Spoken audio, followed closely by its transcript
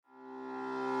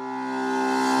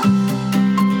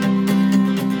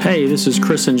Hey, this is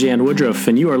Chris and Jan Woodruff,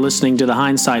 and you are listening to the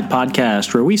Hindsight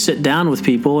Podcast, where we sit down with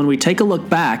people and we take a look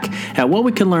back at what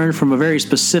we can learn from a very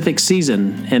specific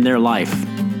season in their life.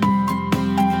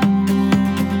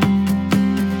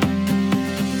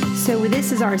 So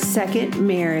this is our second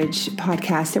marriage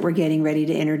podcast that we're getting ready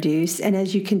to introduce. And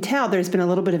as you can tell, there's been a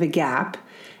little bit of a gap.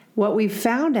 What we've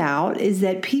found out is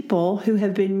that people who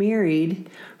have been married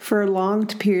for a long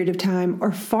period of time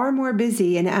are far more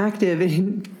busy and active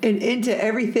and into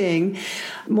everything,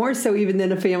 more so even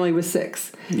than a family with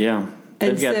six. Yeah.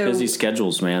 They've got busy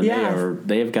schedules, man. Yeah.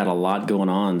 They have got a lot going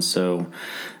on. So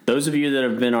those of you that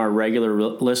have been our regular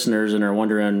listeners and are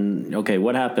wondering, okay,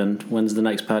 what happened? When's the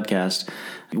next podcast?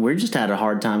 We're just had a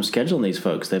hard time scheduling these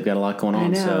folks. They've got a lot going on. I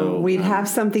know. So we'd have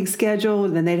something scheduled,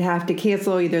 and then they'd have to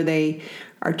cancel. Either they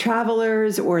are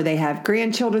travelers, or they have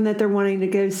grandchildren that they're wanting to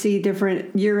go see,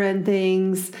 different year-end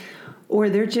things,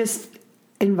 or they're just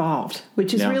involved,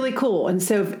 which is really cool. And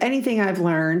so if anything I've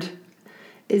learned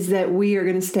is that we are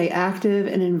going to stay active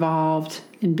and involved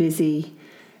and busy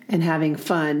and having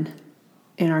fun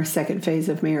in our second phase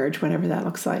of marriage, whatever that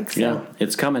looks like. So. Yeah,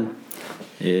 it's coming.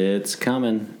 It's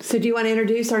coming. So do you want to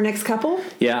introduce our next couple?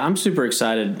 Yeah, I'm super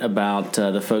excited about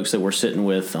the folks that we're sitting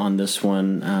with on this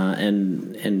one.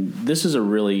 And this is a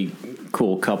really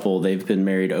cool couple. They've been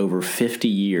married over 50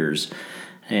 years.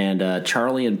 And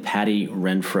Charlie and Patty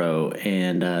Renfro,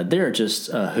 and they're just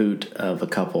a hoot of a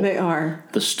couple. They are.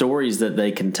 The stories that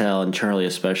they can tell, and Charlie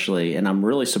especially, and I'm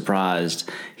really surprised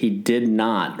he did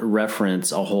not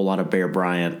reference a whole lot of Bear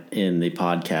Bryant in the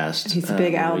podcast. He's a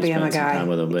big Alabama guy. Time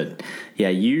with him. But yeah,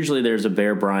 usually there's a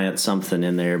Bear Bryant something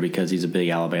in there because he's a big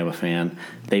Alabama fan.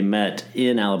 They met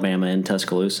in Alabama in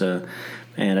Tuscaloosa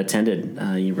and attended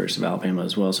University of Alabama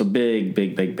as well. So big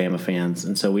Bama fans.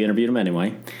 And so we interviewed him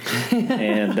anyway.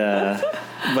 And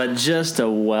but just a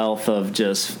wealth of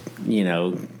just,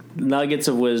 nuggets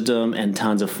of wisdom and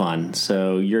tons of fun.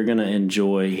 So you're going to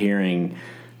enjoy hearing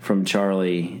from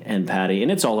Charlie and Patty.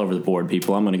 And it's all over the board,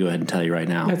 people. I'm going to go ahead and tell you right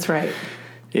now. That's right.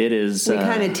 It is. We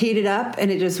kind of teed it up,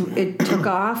 and it took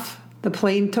off. The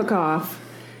plane took off,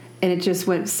 and it just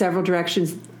went several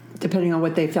directions depending on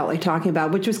what they felt like talking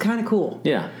about, which was kind of cool.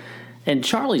 Yeah. And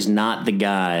Charlie's not the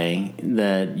guy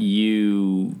that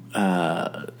you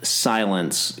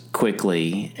silence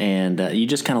quickly, and you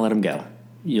just kind of let him go.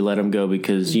 You let him go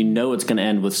because you know it's going to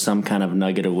end with some kind of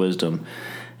nugget of wisdom,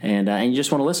 and you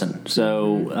just want to listen.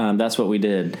 So that's what we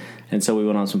did, and so we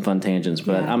went on some fun tangents.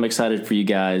 But I'm excited for you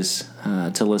guys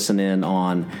to listen in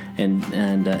on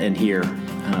and hear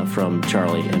from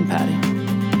Charlie and Patty.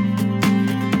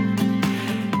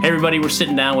 Hey everybody, we're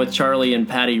sitting down with Charlie and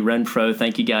Patty Renfro.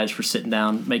 Thank you guys for sitting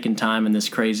down, making time in this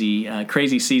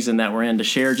crazy season that we're in to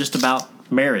share just about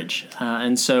marriage.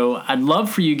 And so I'd love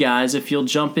for you guys, if you'll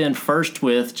jump in first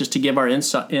with, just to give our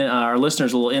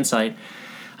listeners a little insight,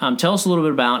 tell us a little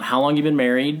bit about how long you've been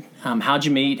married, how'd you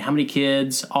meet, how many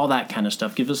kids, all that kind of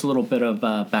stuff. Give us a little bit of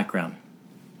background.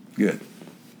 Good.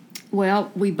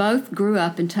 Well, we both grew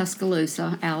up in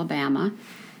Tuscaloosa, Alabama.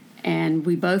 And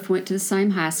we both went to the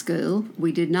same high school.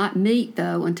 We did not meet,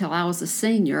 though, until I was a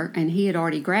senior, and he had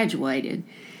already graduated.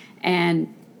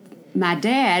 And my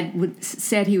dad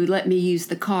said he would let me use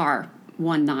the car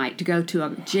one night to go to a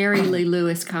Jerry Lee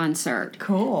Lewis concert.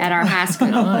 Cool. At our high school.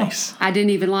 Nice. I didn't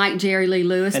even like Jerry Lee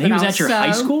Lewis. And but he was at your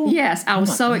high school? Yes. I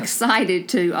was so excited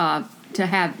to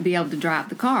be able to drive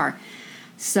the car.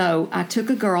 So I took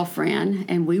a girlfriend,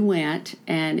 and we went,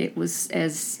 and it was,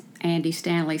 as Andy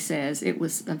Stanley says, it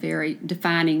was a very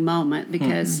defining moment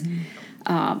because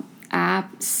I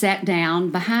sat down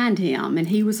behind him and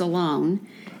he was alone.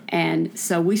 And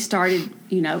so we started,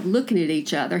 looking at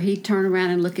each other. He'd turn around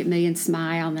and look at me and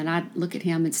smile, and then I'd look at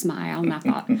him and smile. And I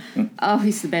thought, oh,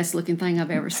 he's the best looking thing I've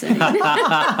ever seen.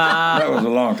 That was a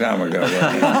long time ago.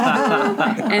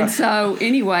 And so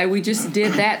anyway, we just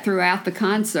did that throughout the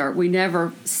concert. We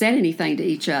never said anything to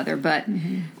each other, but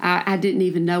I didn't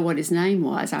even know what his name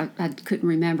was. I couldn't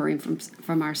remember him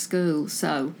from our school.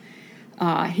 So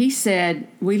he said,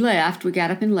 we got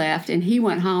up and left, and he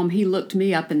went home. He looked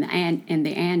me up in the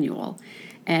annual,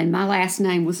 and my last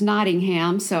name was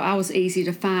Nottingham, so I was easy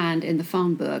to find in the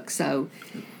phone book. So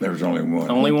there was only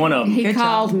one. Only one of them. He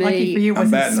called me. Lucky for you,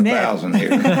 I'm batting 1,000 here.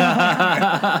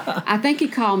 I think he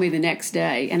called me the next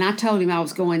day, and I told him I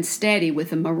was going steady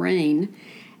with a Marine,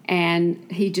 and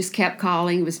he just kept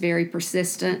calling. He was very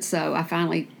persistent, so I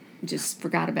finally just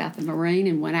forgot about the Marine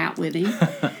and went out with him.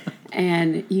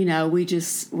 And, we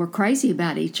just were crazy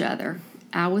about each other.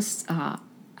 I was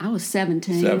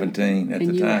 17. 17 at the time.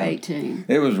 And you were 18.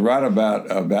 It was right about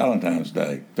Valentine's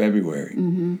Day, February,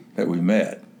 that we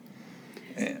met.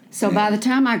 And So by the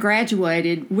time I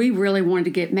graduated, we really wanted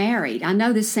to get married. I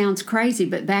know this sounds crazy,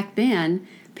 but back then,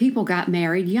 people got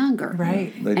married younger.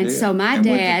 Right. They And did. so my And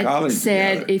went to dad college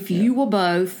said, together. if you will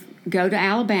both go to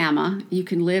Alabama, you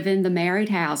can live in the married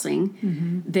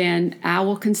housing, then I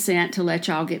will consent to let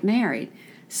y'all get married.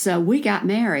 So we got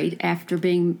married after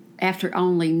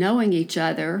only knowing each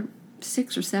other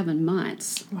 6 or 7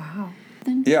 months. Wow.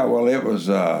 Yeah, well, it was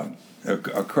a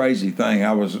crazy thing.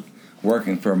 I was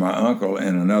working for my uncle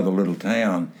in another little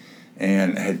town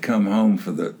and had come home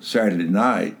for the Saturday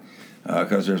night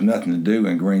because there's nothing to do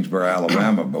in Greensboro,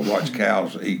 Alabama but watch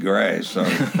cows eat grass. So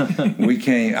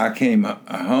I came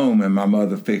home and my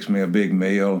mother fixed me a big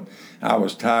meal. I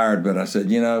was tired, but I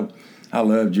said, I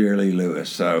love Jerry Lee Lewis,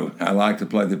 so I like to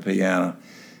play the piano.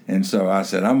 And so I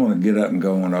said, I'm going to get up and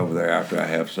go on over there after I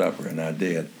have supper, and I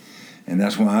did. And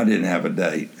that's why I didn't have a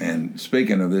date. And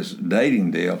speaking of this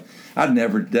dating deal, I'd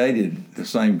never dated the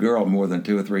same girl more than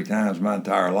 2 or 3 times my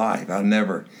entire life. I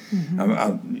never.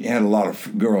 I had a lot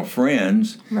of girl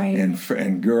friends Right.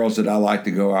 and girls that I liked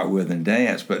to go out with and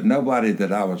dance, but nobody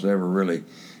that I was ever really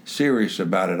serious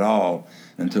about at all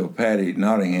until Patty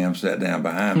Nottingham sat down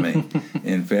behind me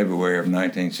in February of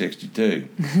 1962.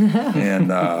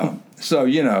 And so,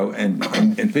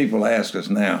 and people ask us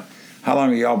now, how long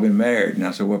have y'all been married? And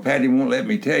I said, well, Patty won't let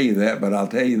me tell you that, but I'll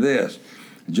tell you this.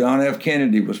 John F.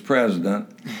 Kennedy was president,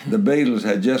 the Beatles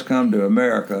had just come to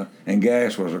America, and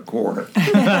gas was a quarter. So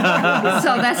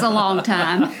that's a long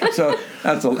time. So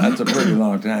that's a pretty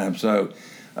long time. So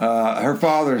her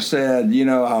father said,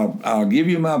 I'll give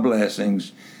you my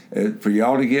blessings for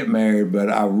y'all to get married, but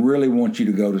I really want you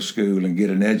to go to school and get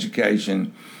an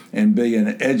education and be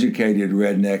an educated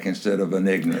redneck instead of an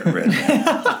ignorant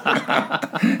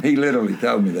redneck. He literally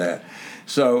told me that.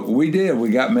 So we did. We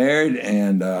got married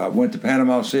and went to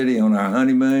Panama City on our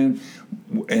honeymoon.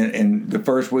 And the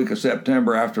first week of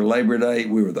September after Labor Day,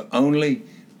 we were the only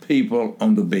people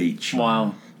on the beach.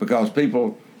 Wow. Because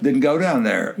people didn't go down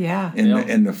there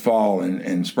in the fall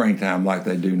and springtime like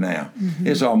they do now.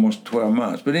 It's almost 12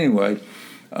 months. But anyway,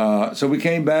 so we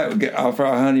came back off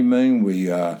our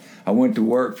honeymoon. I went to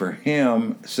work for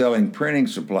him selling printing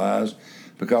supplies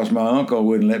because my uncle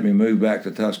wouldn't let me move back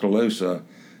to Tuscaloosa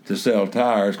to sell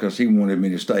tires because he wanted me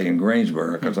to stay in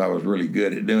Greensboro because I was really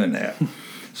good at doing that.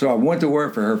 So I went to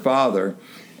work for her father,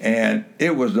 and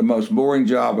it was the most boring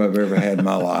job I've ever had in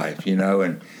my life,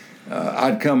 and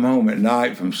I'd come home at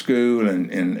night from school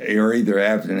or either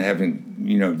after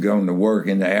having, gone to work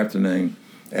in the afternoon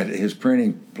at his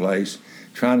printing place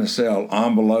trying to sell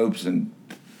envelopes and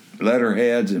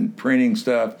letterheads and printing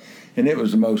stuff, and it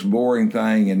was the most boring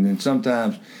thing. And then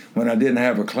sometimes when I didn't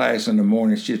have a class in the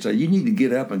morning, she'd say, you need to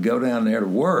get up and go down there to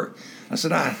work. I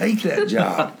said, I hate that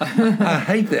job. I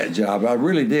hate that job. I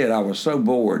really did. I was so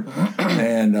bored.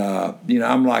 And,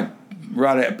 I'm like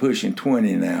right at pushing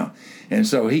 20 now. And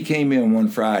so he came in one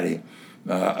Friday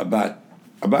about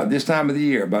this time of the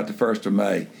year, about the 1st of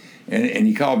May, and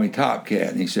he called me Top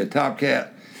Cat. And he said, Top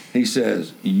Cat, he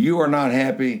says, you are not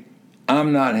happy,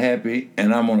 I'm not happy,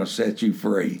 and I'm going to set you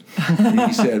free. And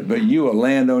he said, but you will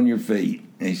land on your feet.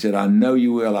 And he said, I know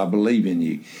you will. I believe in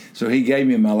you. So he gave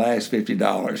me my last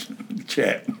 $50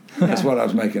 check. That's what I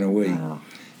was making a week. Wow.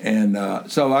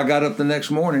 And so I got up the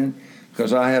next morning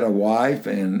because I had a wife,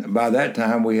 and by that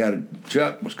time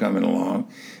Chuck was coming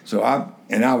along. So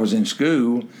I was in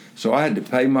school, so I had to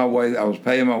pay my way. I was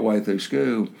paying my way through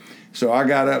school. So I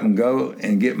got up and go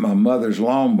and get my mother's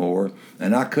lawnmower,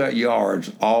 and I cut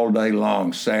yards all day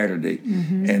long Saturday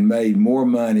and made more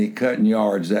money cutting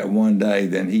yards that one day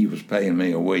than he was paying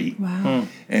me a week. Wow.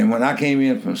 And when I came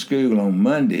in from school on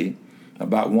Monday,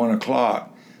 about 1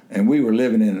 o'clock, and we were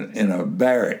living in a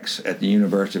barracks at the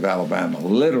University of Alabama,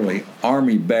 literally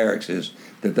Army barracks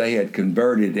that they had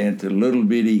converted into little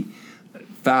bitty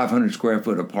 500 square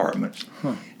foot apartments.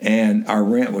 And our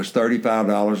rent was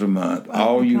 $35 a month,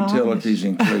 all utilities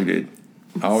included.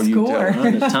 All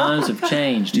utilities. The times have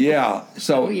changed. Yeah.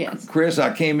 So, yes. Chris,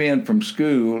 I came in from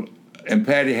school, and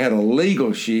Patty had a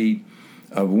legal sheet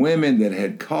of women that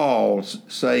had called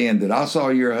saying that I saw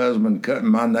your husband cutting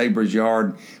my neighbor's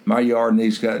yard, my yard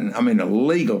needs cutting. I mean, a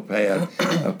legal pad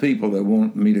of people that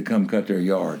want me to come cut their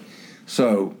yard.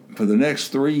 So for the next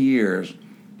 3 years,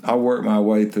 I worked my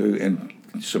way through and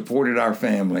supported our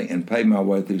family and paid my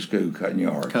way through school cutting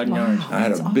yards. Cutting yards. I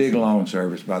had a big lawn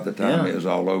service by the time it was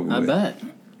all over I with. bet.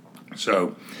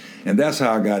 So, and that's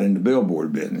how I got into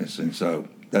billboard business. And so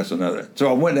that's another. So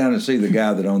I went down to see the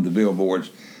guy that owned the billboards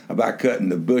about cutting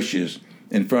the bushes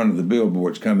in front of the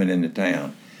billboards coming into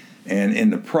town. And in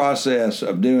the process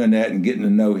of doing that and getting to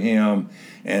know him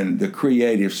and the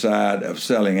creative side of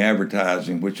selling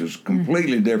advertising, which was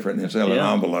completely different than selling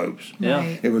envelopes. Yeah.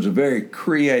 It was a very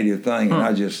creative thing, and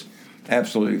I just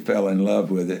absolutely fell in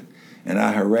love with it. And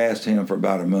I harassed him for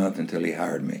about a month until he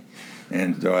hired me.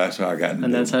 And so that's how I got into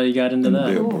And that's how you got into that.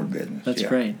 The billboard business. That's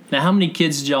great. Now, how many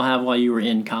kids did y'all have while you were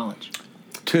in college?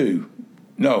 2.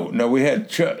 No, we had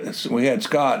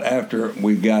Scott after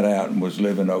we got out and was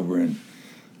living over in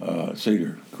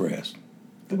Cedar Crest.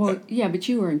 Well, yeah, but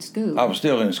you were in school. I was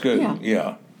still in school.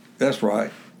 Yeah, that's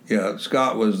right. Yeah,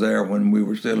 Scott was there when we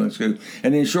were still in school.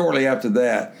 And then shortly after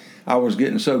that, I was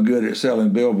getting so good at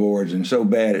selling billboards and so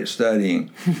bad at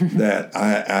studying that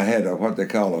I had what they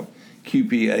call a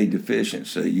QPA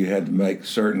deficiency. You had to make a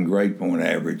certain grade point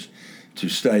average to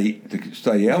stay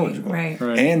eligible, Right.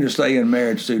 And to stay in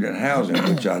married student housing,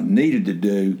 which I needed to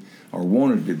do or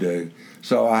wanted to do.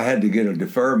 So I had to get a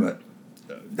deferment.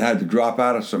 I had to drop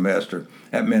out a semester.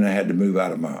 That meant I had to move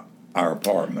out of our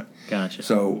apartment. Gotcha.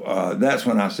 So that's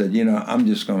when I said, I'm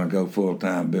just going to go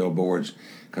full-time billboards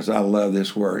because I love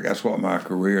this work. That's what my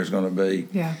career is going to be.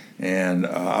 Yeah. And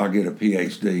I'll get a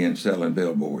PhD in selling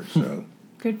billboards. So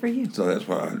Good for you. So that's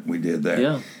why we did that.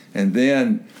 Yeah. And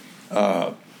then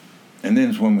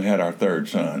it's when we had our third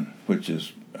son, which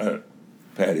is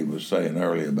Patty was saying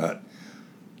earlier about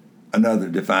another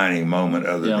defining moment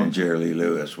other than Jerry Lee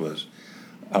Lewis was.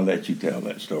 I'll let you tell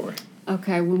that story.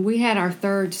 Okay, when we had our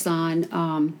third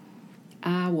son,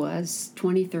 I was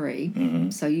 23. Mm-hmm.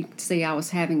 So you can see I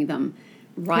was having them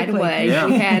right Quickly. away.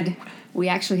 Yeah. We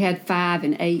actually had 5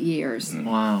 and 8 years.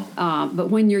 Wow. But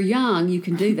when you're young, you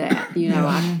can do that.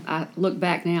 I look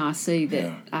back now, I see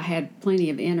that I had plenty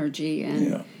of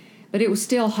energy, but it was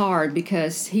still hard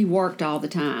because he worked all the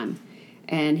time,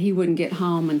 and he wouldn't get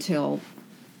home until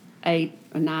 8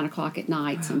 or 9 o'clock at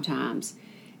night sometimes,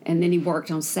 and then he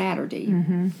worked on Saturday.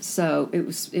 Mm-hmm. So it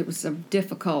was a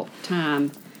difficult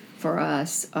time for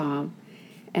us,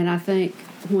 and I think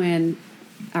when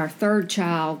our third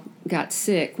child got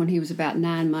sick when he was about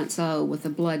 9 months old with a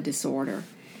blood disorder.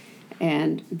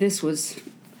 And this was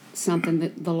something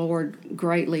that the Lord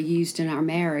greatly used in our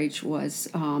marriage was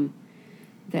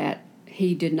that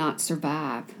he did not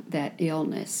survive that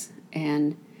illness.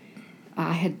 And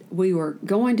we were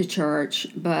going to church,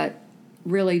 but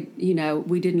really,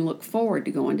 we didn't look forward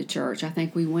to going to church. I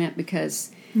think we went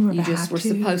because you just were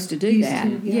supposed to do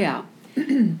that. Yeah.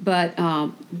 But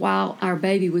while our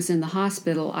baby was in the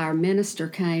hospital, our minister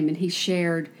came and he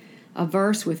shared a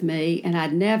verse with me, and I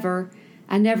never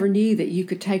knew that you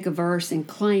could take a verse and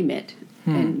claim it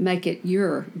and make it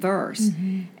your verse.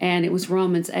 Mm-hmm. And it was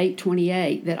Romans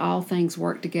 8:28 that all things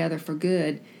work together for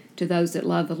good to those that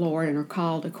love the Lord and are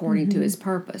called according to His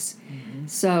purpose. Mm-hmm.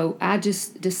 So I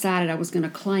just decided I was going to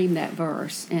claim that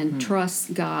verse and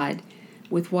trust God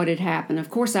with what had happened. Of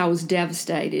course, I was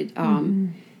devastated.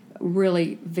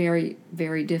 Really very,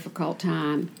 very difficult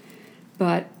time.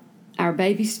 But our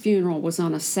baby's funeral was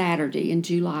on a Saturday in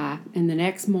July, and the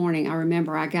next morning I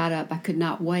remember I got up. I could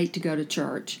not wait to go to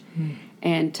church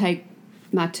and take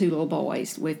my 2 little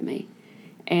boys with me.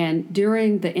 And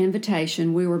during the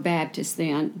invitation, we were Baptists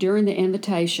then, during the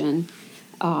invitation,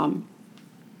 I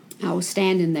was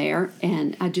standing there,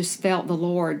 and I just felt the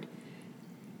Lord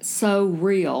so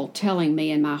real telling me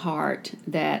in my heart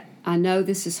that I know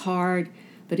this is hard,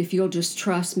 but if you'll just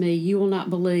trust me, you will not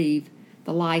believe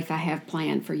the life I have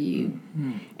planned for you.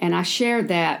 Mm-hmm. And I shared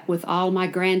that with all my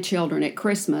grandchildren at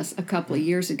Christmas a couple of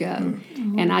years ago.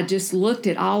 Mm-hmm. And I just looked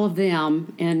at all of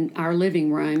them in our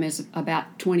living room, as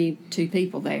about 22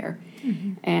 people there.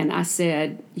 Mm-hmm. And I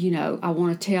said, I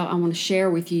want to share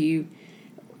with you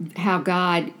how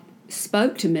God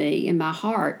spoke to me in my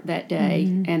heart that day.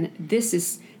 Mm-hmm. And this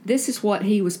is what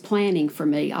He was planning for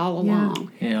me all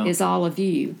along, is all of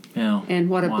you. Yeah. And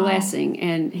what a blessing.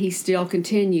 And He still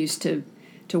continues to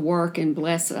work and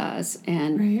bless us.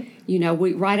 And,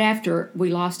 right after we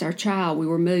lost our child, we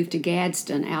were moved to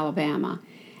Gadsden, Alabama.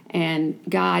 And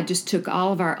God just took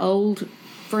all of our old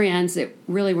friends that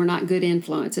really were not good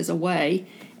influences away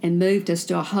and moved us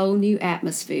to a whole new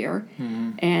atmosphere.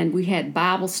 Mm-hmm. And we had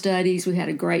Bible studies. We had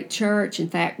a great church. In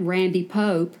fact, Randy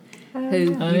Pope, who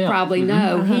you probably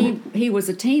know, he was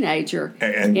a teenager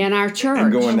in our church.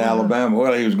 And going to Alabama.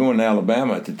 Well, he was going to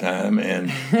Alabama at the time, and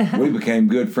we became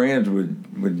good friends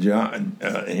with John,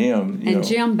 him. And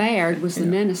Jim Baird was the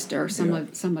minister.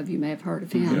 Some of you may have heard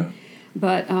of him. Yeah.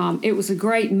 But it was a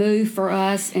great move for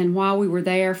us, and while we were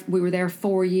there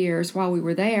 4 years. While we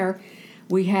were there,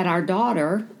 we had our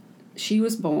daughter. She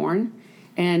was born,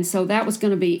 and so that was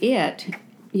going to be it.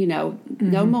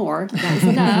 no more. That was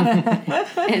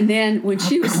enough. And then when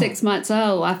she was 6 months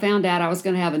old, I found out I was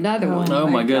going to have another one. Oh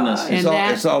my goodness!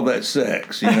 It's all that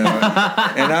sex,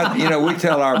 And we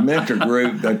tell our mentor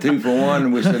group, the 2 for 1,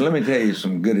 and we said, let me tell you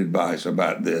some good advice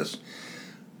about this.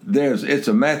 It's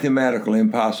a mathematical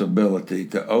impossibility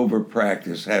to over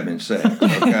practice having sex.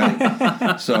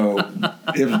 Okay, so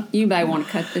you may want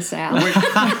to cut this out.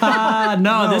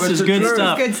 No, this is good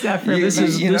stuff. Good stuff. This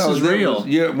is real.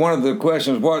 One of the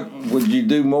questions: what would you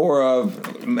do more of?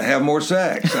 Have more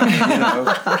sex?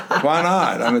 Why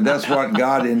not? I mean, that's what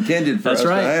God intended for us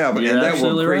to have, and that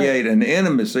will create an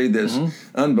intimacy that's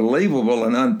unbelievable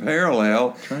and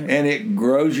unparalleled, and it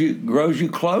grows you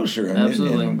closer.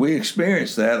 Absolutely, and we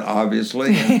experienced that. Obviously,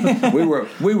 we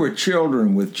were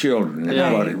children with children.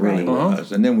 Is what it really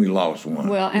was, and then we lost one.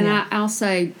 Well, and I'll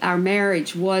say our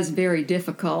marriage was very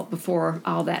difficult before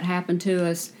all that happened to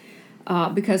us,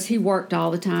 because he worked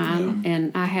all the time,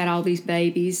 and I had all these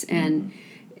babies, and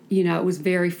it was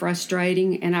very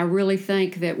frustrating. And I really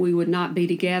think that we would not be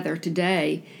together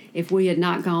today if we had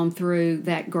not gone through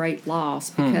that great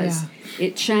loss, because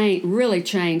it really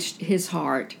changed his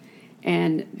heart.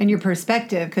 And your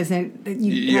perspective, because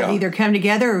you either come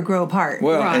together or grow apart.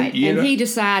 Well, right. And he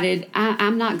decided,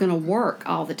 I'm not going to work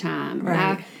all the time.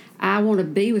 Right. I want to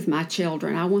be with my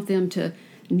children. I want them to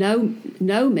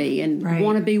know me and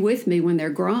want to be with me when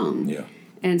they're grown. Yeah.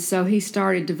 And so he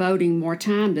started devoting more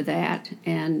time to that,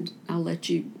 and I'll let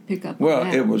you pick up on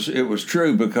that. Well, it was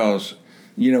true because,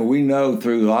 we know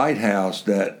through Lighthouse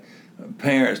that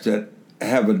parents that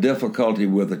have a difficulty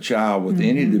with a child with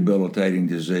any debilitating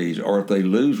disease, or if they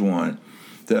lose one,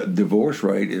 the divorce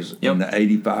rate is in the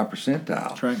 85 percentile.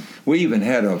 That's right. We even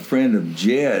had a friend of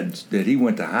Jed's that he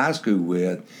went to high school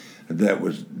with that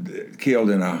was killed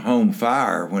in a home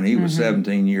fire when he was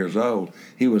 17 years old.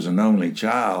 He was an only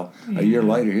child. A year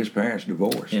later, his parents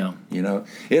divorced. Yeah.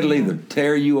 It'll either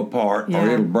tear you apart or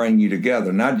it'll bring you together.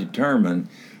 And I determined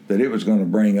that it was going to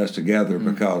bring us together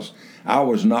because I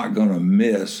was not going to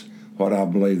miss what I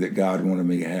believe that God wanted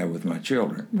me to have with my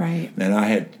children. Right. And I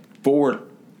had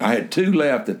 2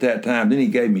 left at that time. Then he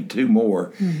gave me 2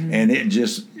 more. And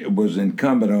it was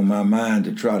incumbent on my mind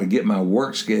to try to get my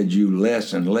work schedule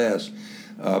less and less.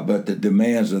 But the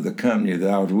demands of the company that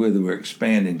I was with were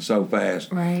expanding so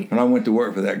fast. Right. When I went to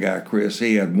work for that guy, Chris,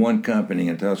 he had one company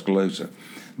in Tuscaloosa.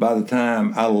 By the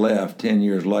time I left 10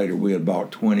 years later, we had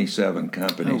bought 27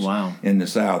 companies in the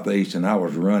Southeast, and I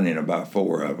was running about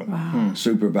 4 of them,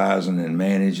 supervising and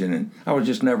managing, and I was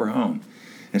just never home.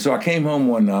 And so I came home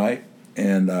one night,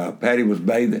 and Patty was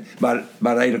bathing about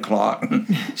 8 o'clock.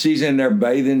 She's in there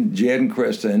bathing Jed and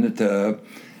Krista in the tub,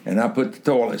 and I put the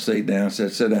toilet seat down and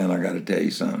said, sit down, I got to tell you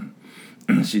something.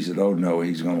 She said, oh, no,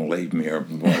 he's going to leave me or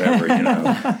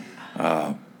whatever,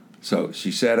 So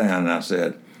she sat down, and I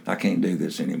said, I can't do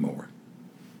this anymore.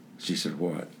 She said,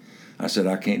 what? I said,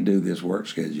 I can't do this work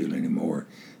schedule anymore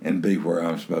and be where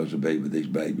I'm supposed to be with these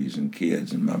babies and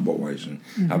kids and my boys. And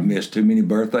I've missed too many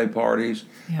birthday parties.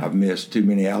 Yeah. I've missed too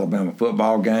many Alabama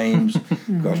football games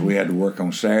because we had to work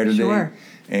on Saturday. Sure.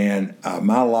 And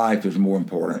my life is more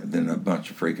important than a bunch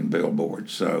of freaking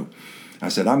billboards. So I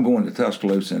said, I'm going to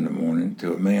Tuscaloosa in the morning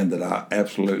to a man that I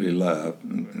absolutely love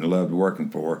and loved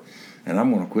working for, and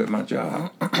I'm going to quit my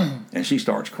job. And she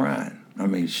starts crying. I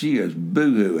mean, she is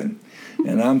boo-hooing.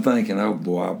 And I'm thinking, oh,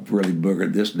 boy, I've really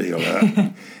boogered this deal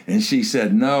up. And she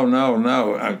said, no,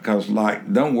 because,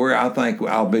 don't worry, I think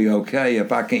I'll be okay.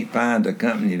 If I can't find a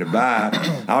company to buy,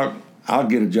 I'll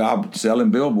get a job selling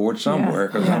billboards somewhere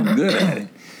because I'm good at it.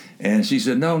 And she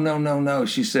said, no.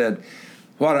 She said,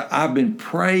 I've been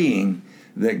praying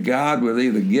that God would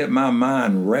either get my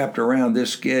mind wrapped around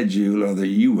this schedule or that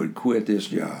you would quit this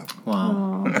job.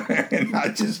 Wow. And I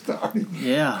just started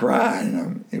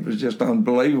crying. It was just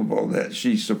unbelievable that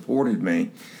she supported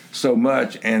me so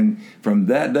much. And from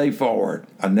that day forward,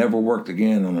 I never worked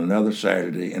again on another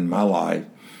Saturday in my life.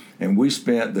 And we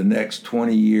spent the next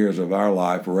 20 years of our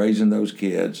life raising those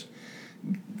kids,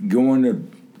 going to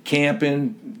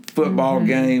camping, football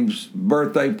games,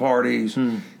 birthday parties,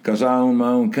 because I owned my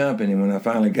own company when I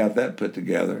finally got that put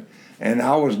together. And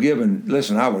I was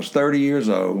I was 30 years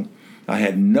old. I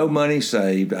had no money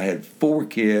saved. I had 4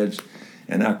 kids,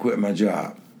 and I quit my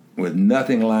job with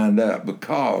nothing lined up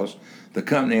because the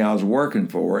company I was working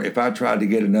for, if I tried to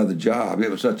get another job,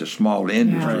 it was such a small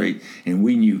industry, and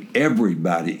we knew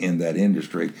everybody in that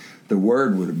industry. The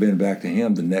word would have been back to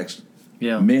him the next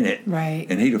minute,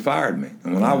 and he'd have fired me.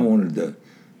 And when I wanted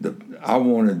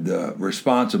the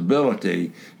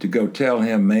responsibility to go tell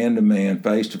him man to man,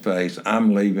 face to face,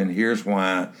 I'm leaving, here's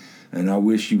why, and I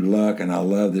wish you luck, and I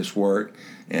love this work,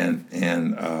 and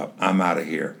I'm out of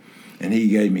here. and he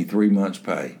gave me 3 months'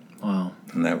 pay. Wow.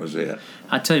 And that was it.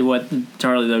 I tell you what,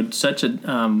 Charlie, though, such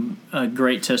a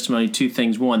great testimony. 2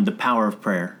 things. One, the power of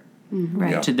prayer.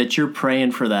 Right. Yeah. That you're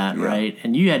praying for that, right?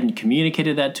 And you hadn't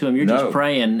communicated that to him. You're just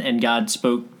praying, and God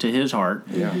spoke to his heart.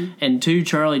 Yeah. And 2,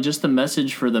 Charlie, just the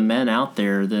message for the men out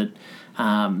there that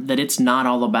it's not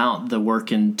all about the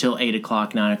working till 8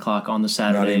 o'clock, 9 o'clock on the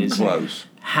Saturdays. Not even close.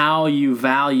 How you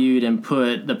valued and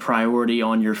put the priority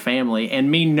on your family, and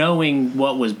me knowing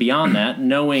what was beyond that,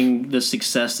 knowing the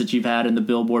success that you've had in the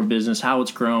billboard business, how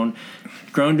it's grown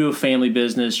to a family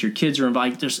business, your kids are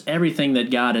invited, just everything that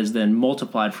God has then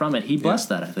multiplied from it. He blessed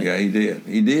that, I think. Yeah,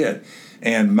 he did.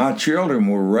 And my children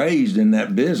were raised in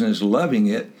that business, loving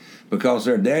it, because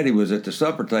their daddy was at the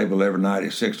supper table every night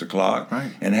at 6 o'clock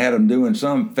and had them doing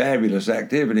some fabulous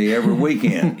activity every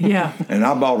weekend. Yeah. And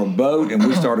I bought a boat, and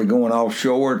we started going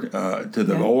offshore to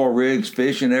the oil rigs,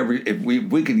 fishing. If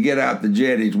we could get out the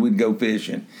jetties, we'd go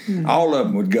fishing. All of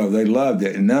them would go. They loved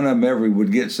it, and none of them ever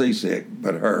would get seasick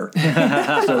but her.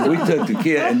 So we took the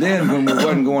kid. And then when we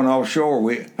wasn't going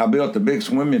offshore, I built a big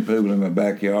swimming pool in my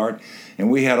backyard. And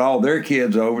we had all their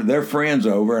kids over, their friends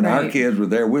over, and our kids were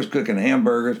there. We was cooking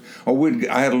hamburgers. Or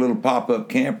I had a little pop-up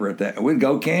camper at that. We'd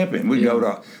go camping. We'd go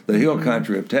to the hill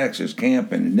country of Texas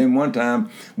camping. And then one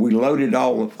time we loaded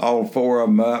all 4 of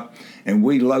them up, and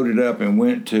we loaded up and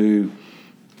went to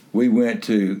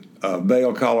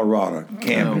Vail, Colorado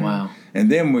camping. Oh, wow. And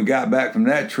then when we got back from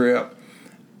that trip,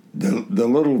 the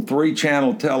little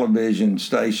 3-channel television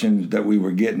stations that we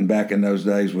were getting back in those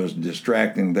days was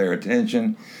distracting their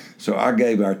attention. So I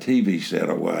gave our TV set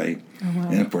away. Oh, wow.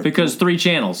 And Because 3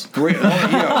 channels.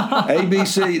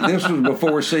 ABC, this was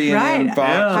before CNN and Fox.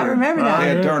 Yeah. I remember that.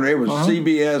 Ted Turner. It was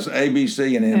CBS,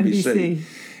 ABC, and NBC.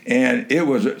 And it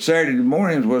was Saturday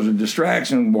mornings was a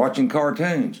distraction watching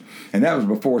cartoons. And that was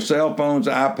before cell phones,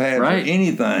 iPads, or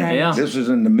anything. Right. Yeah. This was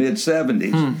in the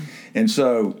mid-'70s. And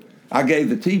so I gave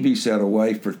the TV set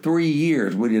away. For 3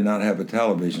 years, we did not have a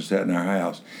television set in our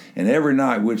house. And every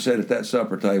night we'd sit at that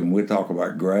supper table and we'd talk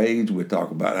about grades. We'd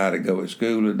talk about how to go at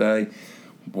school today.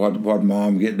 What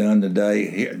Mom get done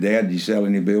today? Dad, did you sell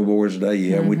any billboards today?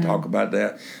 Yeah, we'd talk about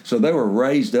that. So they were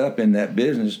raised up in that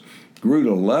business, grew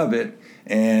to love it,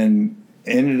 and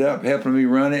ended up helping me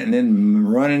run it, and then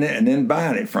running it, and then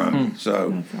buying it from me.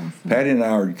 So awesome. Patty and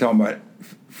I are talking about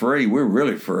free. We're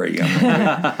really free.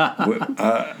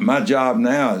 My job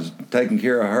now is taking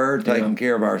care of her, taking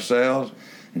care of ourselves,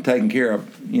 and taking care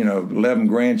of 11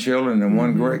 grandchildren and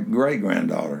one great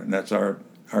granddaughter, and that's our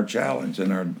challenge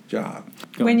and our job.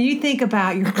 When you think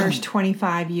about your first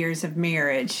 25 years of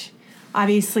marriage,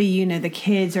 obviously the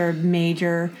kids are a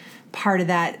major part of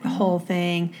that whole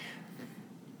thing,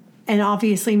 and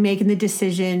obviously making the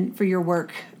decision for your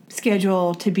work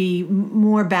schedule to be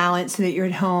more balanced so that you're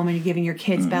at home and you're giving your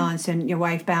kids balance and your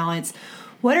wife balance.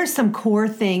 What are some core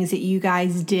things that you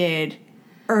guys did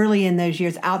early in those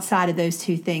years outside of those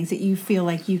 2 things that you feel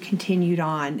like you continued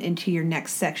on into your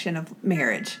next section of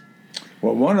marriage?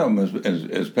 Well, one of them is,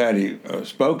 as Patty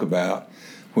spoke about,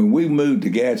 when we moved to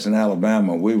Gadsden,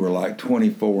 Alabama, we were like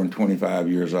 24 and 25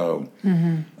 years old.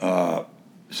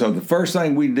 So the first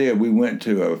thing we did, we went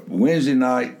to a Wednesday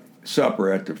night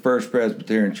supper at the First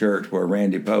Presbyterian Church where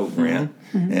Randy Pope ran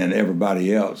and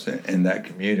everybody else in that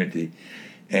community.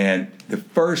 And the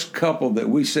first couple that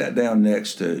we sat down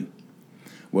next to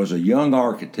was a young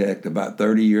architect, about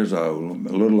 30 years old,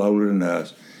 a little older than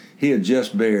us. He had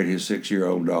just buried his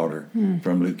 6-year-old daughter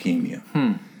from leukemia.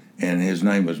 And his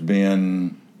name was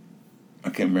Ben, I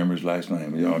can't remember his last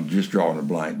name. I'm just drawing a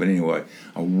blank. But anyway,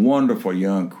 a wonderful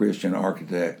young Christian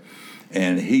architect.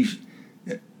 And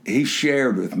he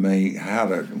shared with me how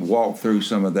to walk through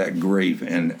some of that grief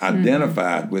and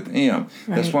identified with him.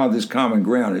 Right. That's why this common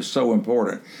ground is so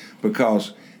important,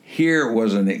 because here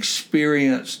was an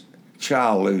experienced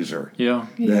child loser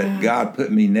that God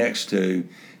put me next to,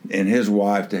 and his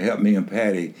wife to help me and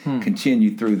Patty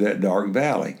continue through that dark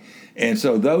valley. And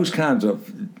so those kinds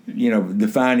of,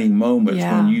 defining moments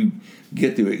when you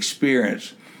get to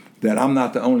experience that I'm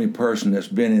not the only person that's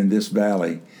been in this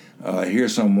valley.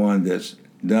 Here's someone that's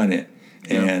done it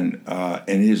and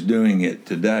is doing it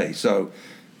today. So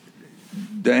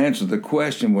the answer to the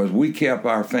question was, we kept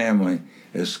our family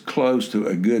as close to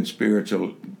a good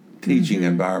spiritual teaching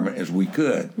environment as we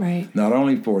could. Right. Not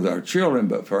only for our children,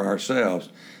 but for ourselves,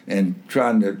 and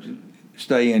trying to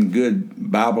stay in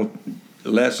good Bible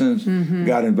lessons.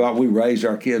 Got involved. We raised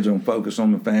our kids on Focus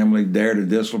on the Family, Dare to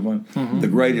Discipline, the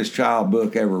greatest child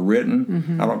book ever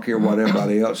written. I don't care what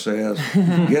everybody else says.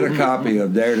 Get a copy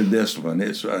of Dare to Discipline.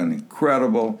 It's an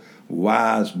incredible,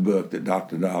 wise book that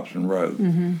Dr. Dobson wrote,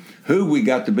 who we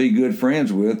got to be good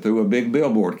friends with through a big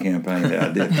billboard campaign that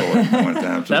I did for him one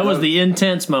time. So that was the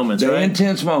Intense Moments, right? The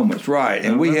Intense Moments, right.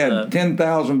 And we had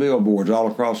 10,000 billboards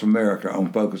all across America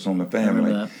on Focus on the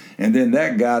Family. And then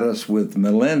that got us with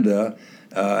Melinda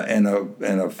and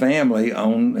a family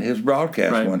on his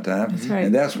broadcast one time. That's right.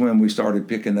 And that's when we started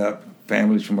picking up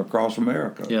families from across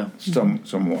America,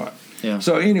 somewhat. Yeah.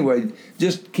 So anyway,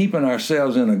 just keeping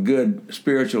ourselves in a good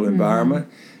spiritual environment,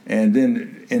 and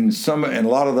then in a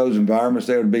lot of those environments,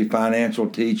 there would be financial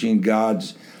teaching,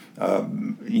 God's,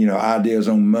 ideas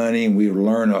on money, and we would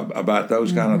learn about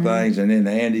those kind of things. And then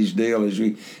Andy's deal is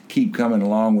we keep coming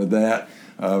along with that.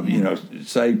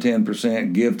 Save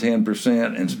 10%, give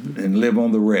 10%, and live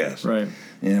on the rest. Right.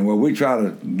 And we try to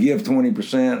give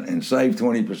 20% and save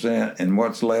 20%, and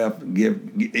what's left,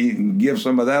 give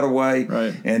some of that away,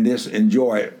 and just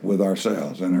enjoy it with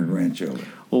ourselves and our grandchildren.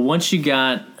 Well, once you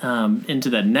got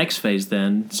into that next phase,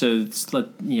 then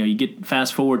you get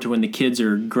fast forward to when the kids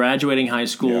are graduating high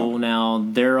school. Now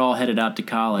they're all headed out to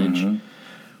college.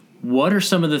 What are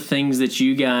some of the things that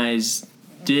you guys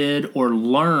did or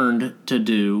learned to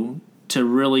do to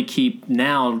really keep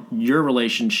now your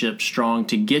relationship strong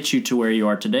to get you to where you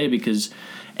are today? Because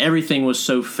everything was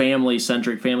so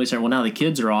family-centric. Well, now the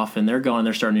kids are off and they're gone.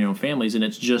 They're starting their own families, and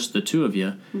it's just the two of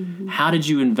you. How did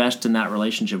you invest in that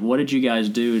relationship? What did you guys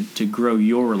do to grow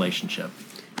your relationship?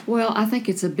 Well, I think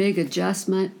it's a big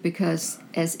adjustment because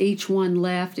as each one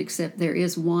left, except there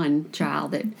is one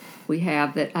child that we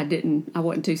have that I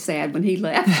wasn't too sad when he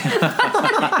left.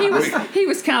 he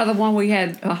was kind of the one we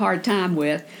had a hard time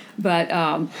with. But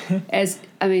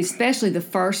especially the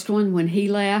first one, when he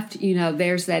left,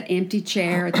 there's that empty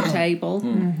chair at the table.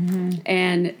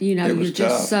 And, you're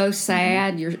just so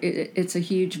sad. It's a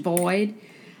huge void.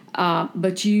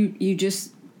 But you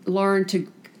just learn to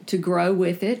grow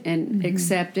with it and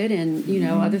accept it, and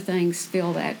other things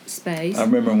fill that space. I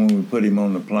remember when we put him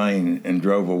on the plane and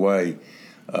drove away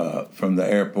from the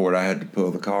airport, I had to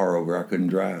pull the car over. I couldn't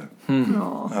drive.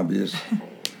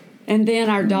 And then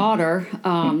our daughter,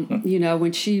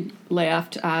 when she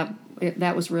left,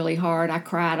 that was really hard. I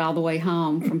cried all the way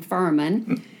home from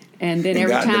Furman. And then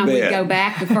every time we'd go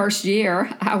back the first year,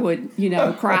 I would,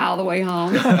 cry all the way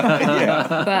home.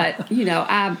 But,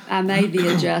 I made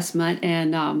the adjustment,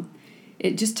 and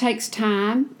it just takes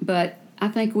time. But I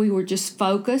think we were just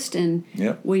focused, and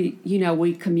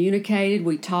we communicated,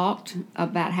 we talked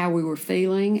about how we were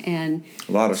feeling, and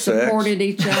a lot of supported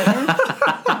each other.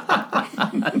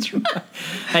 That's right.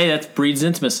 Hey, that breeds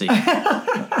intimacy.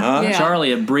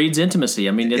 Charlie, it breeds intimacy.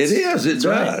 I mean, it does.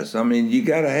 Right. I mean, you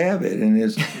got to have it,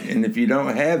 and if you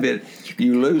don't have it,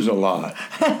 you lose a lot.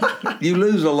 You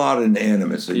lose a lot in the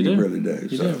intimacy. You really do.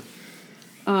 You do.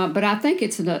 But I think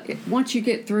it's once you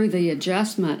get through the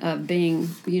adjustment of being,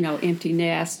 empty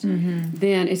nest,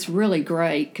 then it's really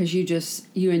great because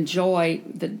you enjoy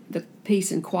the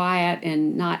peace and quiet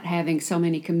and not having so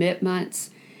many commitments,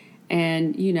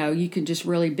 and you can just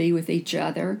really be with each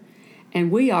other.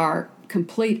 And we are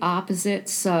complete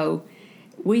opposites, so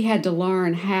we had to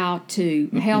learn how to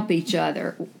help each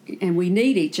other, and we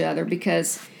need each other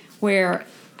because where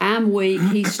I'm weak,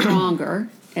 he's stronger,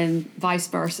 and vice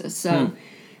versa. So.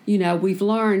 We've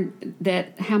learned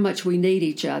that how much we need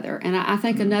each other. And I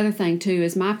think another thing, too,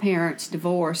 is my parents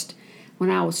divorced when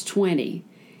I was 20.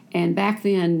 And back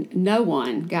then, no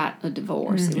one got a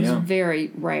divorce. It was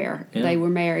very rare. Yeah. They were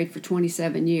married for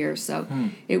 27 years. So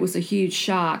it was a huge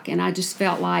shock. And I just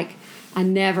felt like I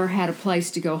never had a place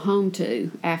to go home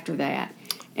to after that.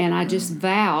 And I just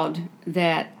vowed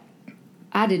that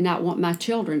I did not want my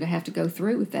children to have to go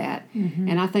through with that.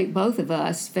 And I think both of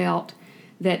us felt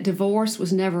that divorce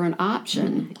was never an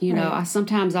option.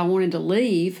 Sometimes I wanted to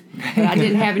leave, but I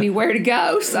didn't have anywhere to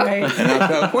go. So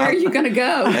where are you going to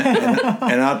go?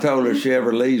 and I told her if she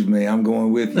ever leaves me, I'm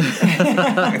going with you.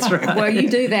 That's right. Well, you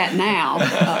do that now,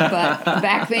 but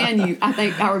back then,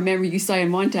 I remember you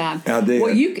saying one time. I did.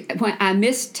 Well, when I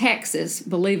missed Texas,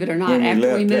 believe it or not,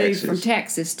 after we moved from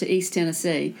Texas to East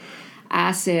Tennessee.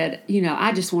 I said,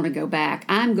 I just want to go back.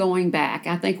 I'm going back.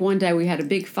 I think one day we had a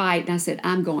big fight, and I said,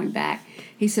 I'm going back.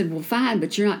 He said, well, fine,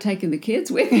 but you're not taking the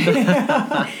kids with you.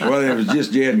 Well, it was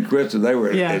just Jed and Krista. They were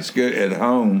at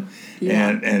home,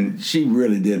 and she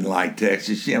really didn't like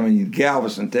Texas.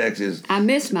 Galveston, Texas. I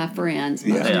miss my friends.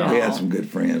 We had some good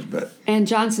friends. And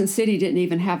Johnson City didn't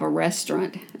even have a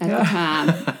restaurant at the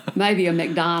time, maybe a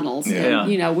McDonald's. Yeah.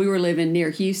 And, we were living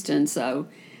near Houston, so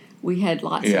we had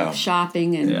lots of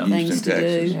shopping and things Houston, to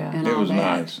Texas. do. Yeah. And it all was that.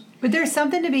 nice. But there's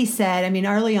something to be said.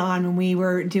 Early on when we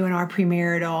were doing our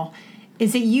premarital,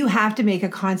 is that you have to make a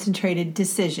concentrated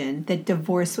decision that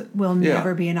divorce will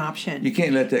never be an option. You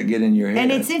can't let that get in your head.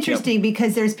 And it's interesting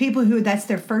because there's people who that's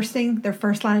their first thing, their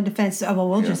first line of defense. Oh, well,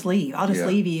 we'll just leave. I'll just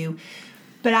leave you.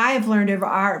 But I have learned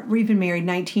we've been married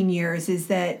 19 years, is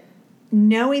that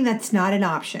knowing that's not an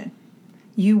option.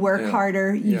 You work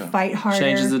harder, you fight harder.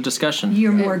 Changes the discussion.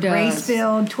 You're more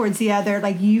grace-filled towards the other.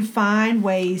 Like, you find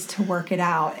ways to work it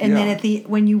out. And then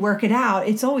when you work it out,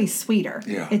 it's always sweeter.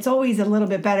 Yeah. It's always a little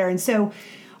bit better. And so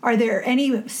are there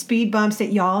any speed bumps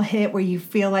that y'all hit where you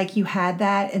feel like you had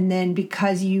that, and then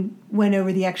because you went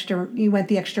the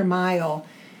extra mile,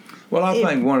 well, I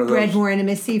think one of those bred more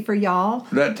intimacy for y'all?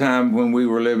 That time when we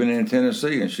were living in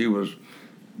Tennessee and she was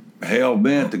hell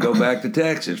bent to go back to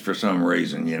Texas for some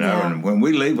reason, and when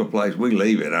we leave a place, we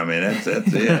leave it. I mean, that's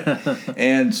it.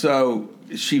 And so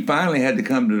she finally had to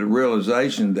come to the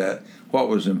realization that what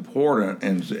was important,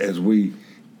 and as we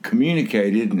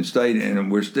communicated and stayed,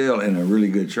 and we're still in a really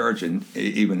good church,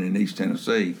 even in East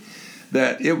Tennessee,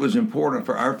 that it was important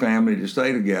for our family to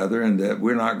stay together, and that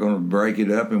we're not going to break it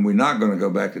up, and we're not going to go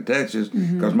back to Texas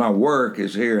because my work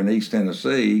is here in East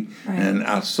Tennessee, and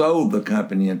I sold the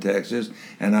company in Texas,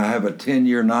 and I have a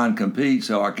 10-year non-compete,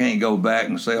 so I can't go back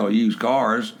and sell used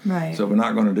cars. Right. So we're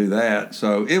not going to do that.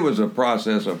 So it was a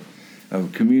process of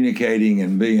communicating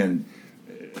and being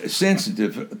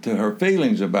sensitive to her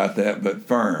feelings about that, but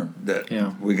firm that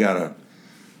we got to.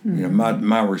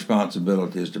 My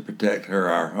responsibility is to protect her,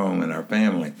 our home, and our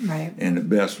family in the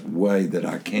best way that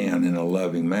I can in a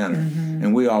loving manner.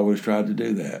 And we always tried to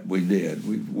do that. We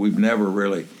did. We've never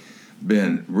really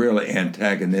been really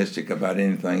antagonistic about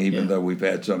anything, even though we've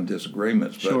had some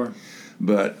disagreements.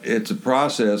 But it's a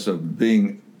process of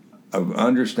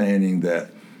understanding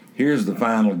that here's the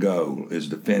final goal, is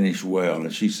to finish well.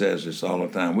 And she says this all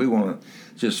the time. We want to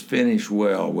just finish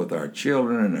well with our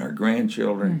children and our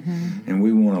grandchildren, and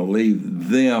we want to leave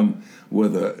them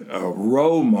with a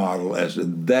role model as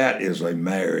that is a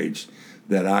marriage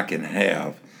that I can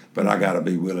have, but I got to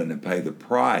be willing to pay the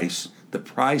prices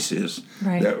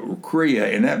that will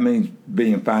create, and that means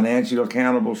being financially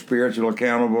accountable, spiritual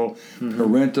accountable,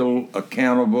 parental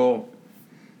accountable,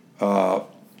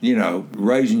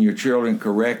 raising your children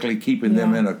correctly, keeping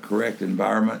them in a correct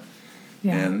environment.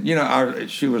 And,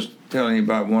 she was telling me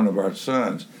about one of our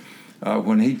sons.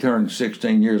 When he turned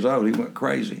 16 years old, he went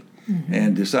crazy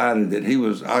and decided that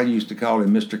I used to call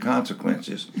him Mr.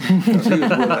 Consequences, because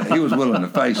he was willing to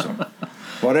face them.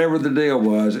 Whatever the deal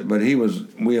was, but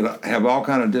we'd have all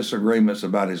kind of disagreements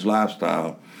about his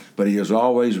lifestyle, but he was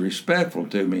always respectful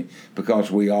to me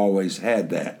because we always had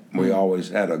that. We always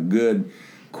had a good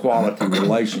quality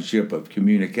relationship of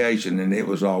communication, and it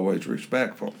was always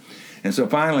respectful. And so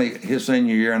finally, his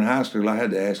senior year in high school, I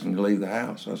had to ask him to leave the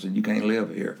house. I said, you can't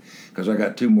live here because I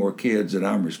got 2 more kids that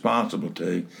I'm responsible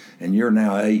to, and you're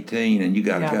now 18 and you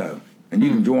got to go. And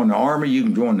you can join the Army, you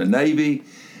can join the Navy.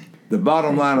 The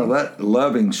bottom line of that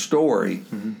loving story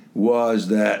was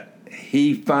that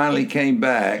he finally came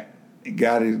back,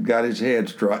 got his head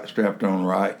strapped on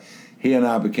right. He and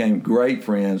I became great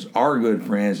friends, are good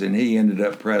friends, and he ended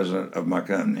up president of my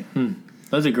company.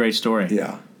 That's a great story.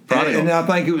 Yeah. And I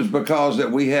think it was because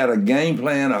that we had a game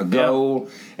plan, a goal,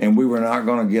 and we were not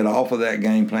going to get off of that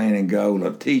game plan and goal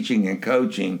of teaching and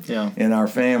coaching in our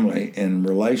family and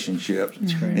relationships.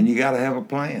 That's great. And you got to have a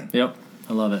plan. Yep,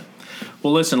 I love it.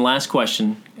 Well, listen, last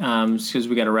question, because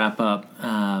we got to wrap up.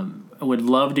 I would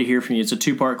love to hear from you. It's a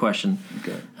 2-part question.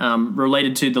 Okay.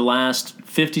 Related to the last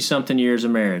 50-something years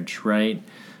of marriage, right?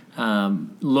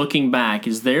 Looking back,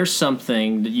 is there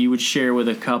something that you would share with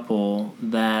a couple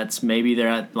that's maybe they're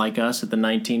at, like us, at the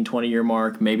 19, 20-year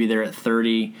mark, maybe they're at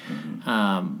 30,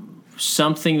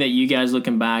 something that you guys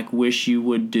looking back wish you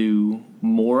would do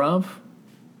more of,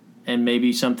 and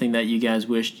maybe something that you guys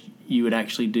wished you would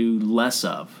actually do less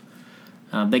of,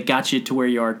 that got you to where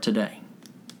you are today?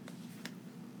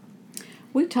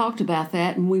 We talked about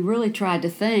that, and we really tried to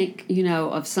think,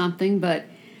 of something, but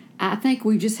I think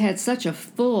we just had such a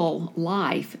full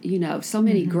life, so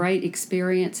many great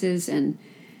experiences and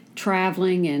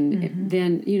traveling, and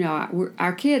then,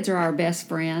 our kids are our best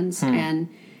friends, and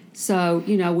so,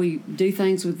 we do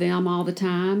things with them all the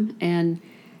time, and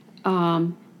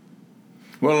well,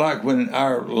 like when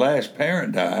our last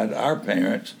parent died, our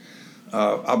parents,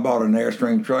 I bought an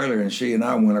Airstream trailer, and she and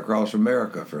I went across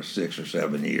America for 6 or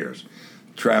 7 years.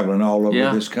 Traveling all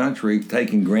over this country,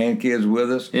 taking grandkids with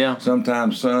us,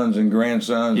 sometimes sons and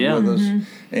grandsons with us,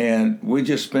 and we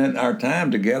just spent our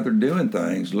time together doing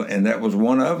things, and that was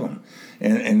one of them.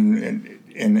 And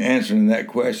answering that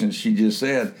question, she just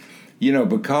said,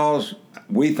 because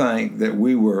we think that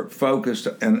we were focused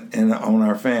on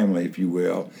our family, if you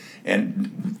will,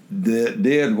 and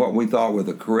did what we thought were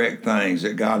the correct things,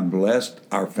 that God blessed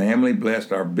our family,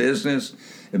 blessed our business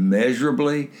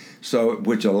immeasurably, so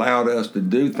which allowed us to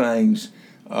do things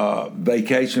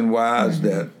vacation-wise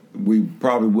that we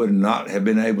probably would not have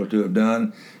been able to have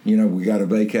done. You know, we got a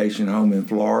vacation home in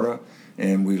Florida,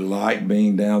 and we like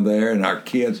being down there, and our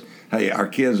kids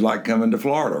like coming to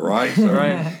Florida, right?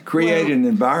 So create an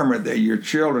environment that your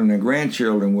children and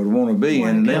grandchildren would want to be in,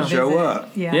 and they'll show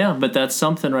up. Yeah, but that's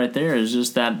something right there, is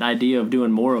just that idea of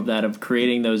doing more of that, of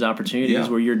creating those opportunities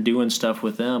where you're doing stuff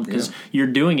with them, because you're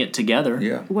doing it together.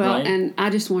 Yeah. Well, right? and I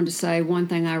just wanted to say one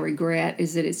thing I regret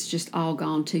is that it's just all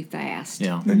gone too fast.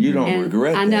 Yeah. And you don't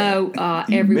regret that. I know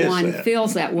You everyone miss that.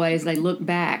 feels that way as they look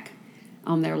back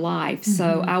on their life.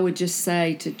 So I would just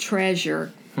say to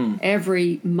treasure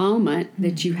every moment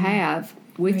that you have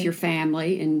with your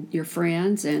family and your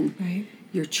friends and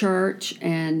your church,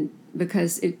 and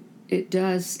because it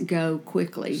does go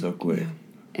quickly. So quick.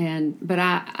 But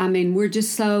I mean, we're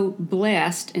just so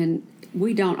blessed, and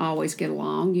we don't always get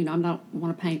along. You know, I don't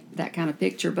want to paint that kind of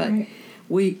picture, but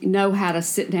we know how to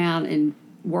sit down and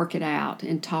work it out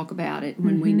and talk about it.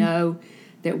 When we know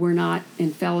that we're not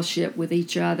in fellowship with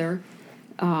each other,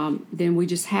 then we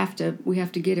just have to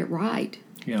get it right.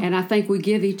 Yeah. And I think we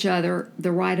give each other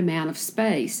the right amount of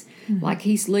space. Like,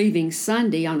 he's leaving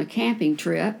Sunday on a camping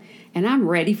trip, and I'm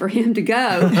ready for him to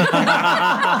go.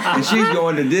 And she's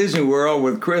going to Disney World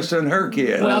with Krista and her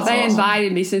kids. Well, they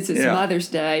invited me since it's Mother's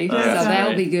Day, so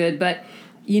that'll be good. But,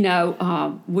 you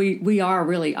know, we are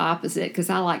really opposite, because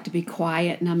I like to be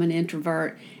quiet, and I'm an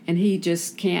introvert, and he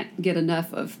just can't get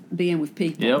enough of being with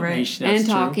people and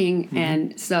talking.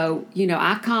 And so, you know,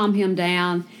 I calm him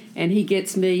down, and he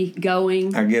gets me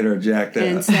going. I get her jacked up.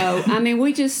 And so, I mean,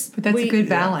 we just... But that's a good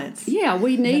balance. Yeah,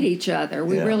 we need each other.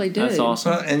 We really do. That's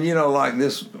awesome. Well, and, you know, like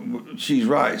this, she's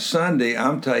right. Sunday,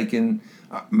 I'm taking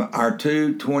our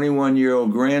two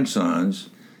 21-year-old grandsons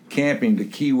camping to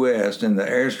Key West in the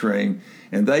Airstream,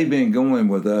 and they've been going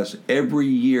with us every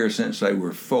year since they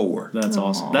were 4. That's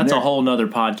awesome. That's a whole nother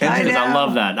podcast, because I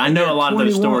love that. I know a lot of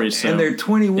those stories. So. And they're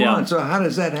 21, so how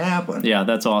does that happen? Yeah,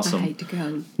 that's awesome. I hate to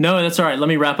go. No, that's all right. Let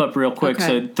me wrap up real quick.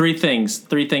 Okay. So three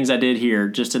things I did here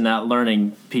just in that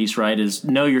learning piece, right, is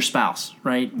know your spouse,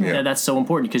 right? Yeah. That's so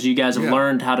important, because you guys have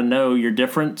learned how to know you're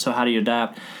different, so how do you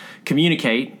adapt?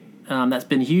 Communicate. That's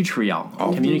been huge for y'all.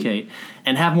 Oh. Communicate.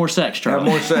 And have more sex,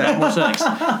 Charlie. Have more sex.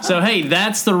 So, hey,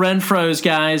 that's the Renfros,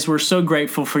 guys. We're so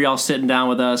grateful for y'all sitting down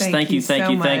with us. Thank you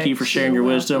for sharing your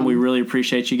wisdom. We really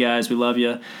appreciate you guys. We love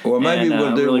you. Well, maybe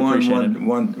we'll do really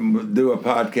do a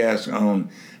podcast on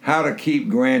how to keep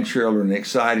grandchildren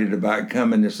excited about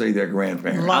coming to see their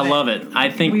grandparents. I love it.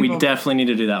 I think we definitely need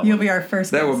to do that. You'll be our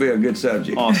first. That will be a good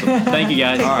subject. Awesome. Thank you,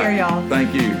 guys. Take care, y'all.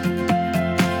 Thank you.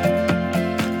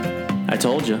 I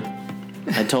told you.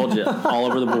 All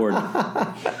over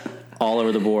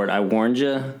the board. I warned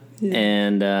you,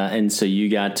 and so you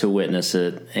got to witness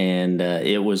it, and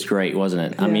it was great,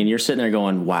 wasn't it? Yeah. I mean, you're sitting there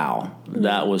going, wow,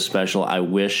 that was special. I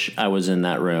wish I was in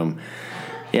that room.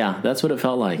 Yeah, that's what it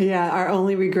felt like. Yeah, our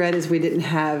only regret is we didn't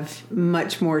have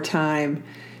much more time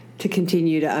to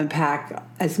continue to unpack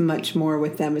as much more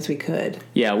with them as we could.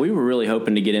 Yeah, we were really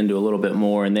hoping to get into a little bit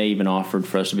more, and they even offered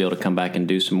for us to be able to come back and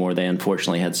do some more. They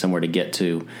unfortunately had somewhere to get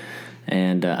to.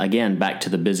 And again, back to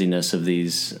the busyness of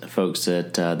these folks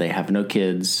that they have no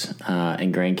kids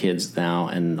and grandkids now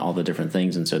and all the different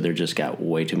things. And so they're just got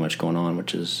way too much going on,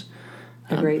 which is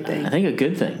a great thing. I think a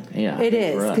good thing. Yeah, it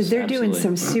is, because they're doing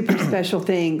some super special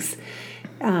things.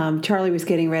 Charlie was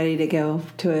getting ready to go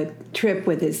to a trip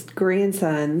with his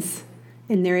grandsons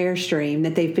in their Airstream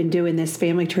that they've been doing this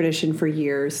family tradition for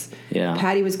years. Yeah,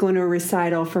 Patty was going to a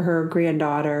recital for her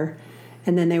granddaughter,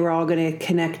 and then they were all going to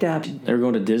connect up. They were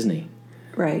going to Disney.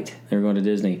 Right. They were going to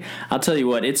Disney. I'll tell you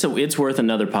what, it's worth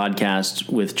another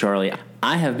podcast with Charlie.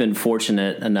 I have been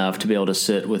fortunate enough to be able to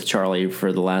sit with Charlie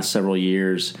for the last several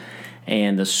years,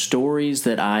 and the stories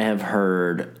that I have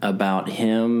heard about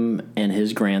him and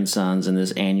his grandsons and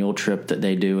this annual trip that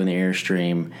they do in the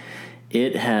Airstream,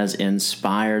 it has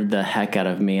inspired the heck out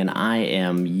of me, and I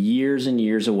am years and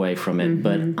years away from it,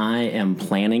 but I am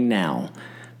planning now,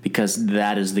 because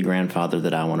that is the grandfather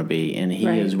that I want to be, and he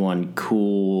is one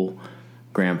cool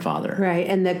grandfather. Right,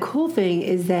 and the cool thing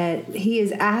is that he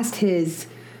has asked his,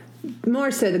 more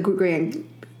so the grandsons,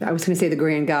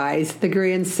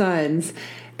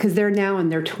 because they're now in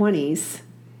their 20s,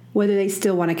 whether they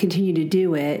still want to continue to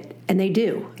do it, and they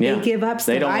do. Yeah. They give up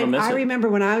stuff. They don't want to miss it. I remember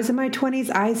when I was in my 20s,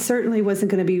 I certainly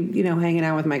wasn't going to be, hanging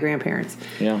out with my grandparents.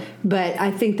 Yeah. But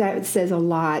I think that says a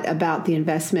lot about the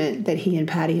investment that he and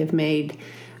Patty have made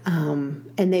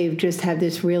And they've just had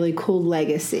this really cool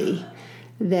legacy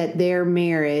that their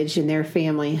marriage and their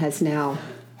family has now,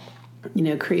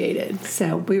 created.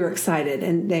 So we were excited,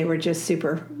 and they were just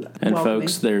super And welcoming.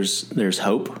 folks, there's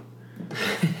hope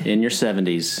in your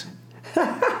 70s.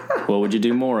 What would you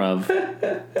do more of?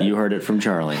 You heard it from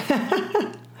Charlie.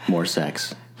 More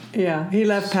sex. Yeah, he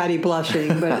left Patty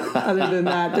blushing, but other than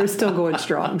that, they're still going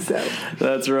strong. So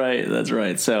That's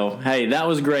right. So, hey, that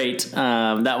was great.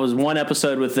 That was one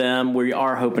episode with them. We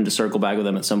are hoping to circle back with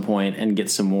them at some point and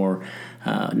get some more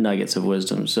nuggets of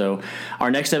wisdom. So our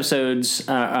next episode's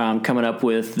coming up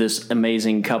with this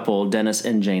amazing couple, Dennis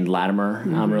and Jane Latimer.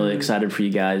 Mm-hmm. I'm really excited for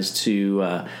you guys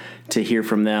to hear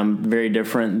from them. Very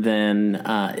different than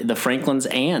the Franklins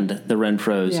and the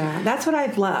Renfros. Yeah, that's what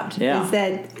I've loved. Yeah. Is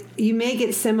that you may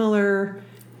get similar.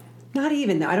 Not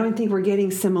even though I don't think we're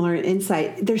getting similar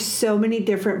insight. There's so many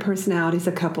different personalities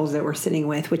of couples that we're sitting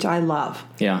with, which I love.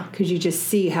 Yeah, because you just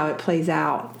see how it plays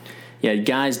out. Yeah,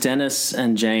 guys, Dennis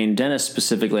and Jane. Dennis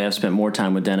specifically, I've spent more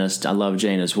time with Dennis. I love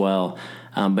Jane as well.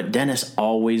 But Dennis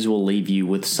always will leave you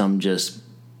with some just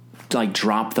like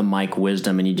drop the mic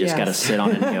wisdom, and you just got to sit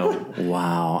on it and go,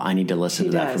 wow, I need to listen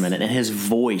to that for a minute. And his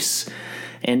voice,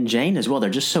 and Jane as well,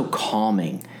 they're just so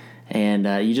calming.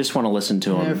 And you just want to listen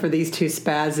to him. For these two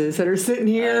spazzes that are sitting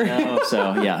here.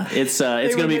 So, yeah, it's going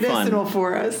to be fun. Medicinal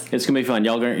for us. It's going to be fun.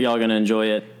 Y'all going to enjoy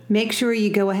it. Make sure you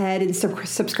go ahead and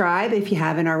subscribe if you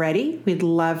haven't already. We'd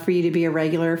love for you to be a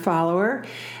regular follower.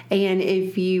 And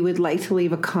if you would like to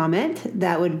leave a comment,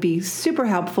 that would be super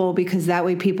helpful, because that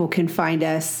way people can find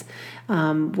us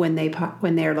when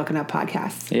they're looking up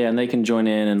podcasts. Yeah, and they can join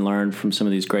in and learn from some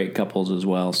of these great couples as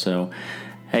well. So,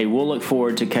 hey, we'll look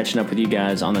forward to catching up with you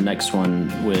guys on the next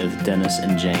one with Dennis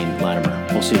and Jane Latimer.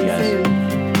 We'll see you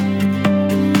guys.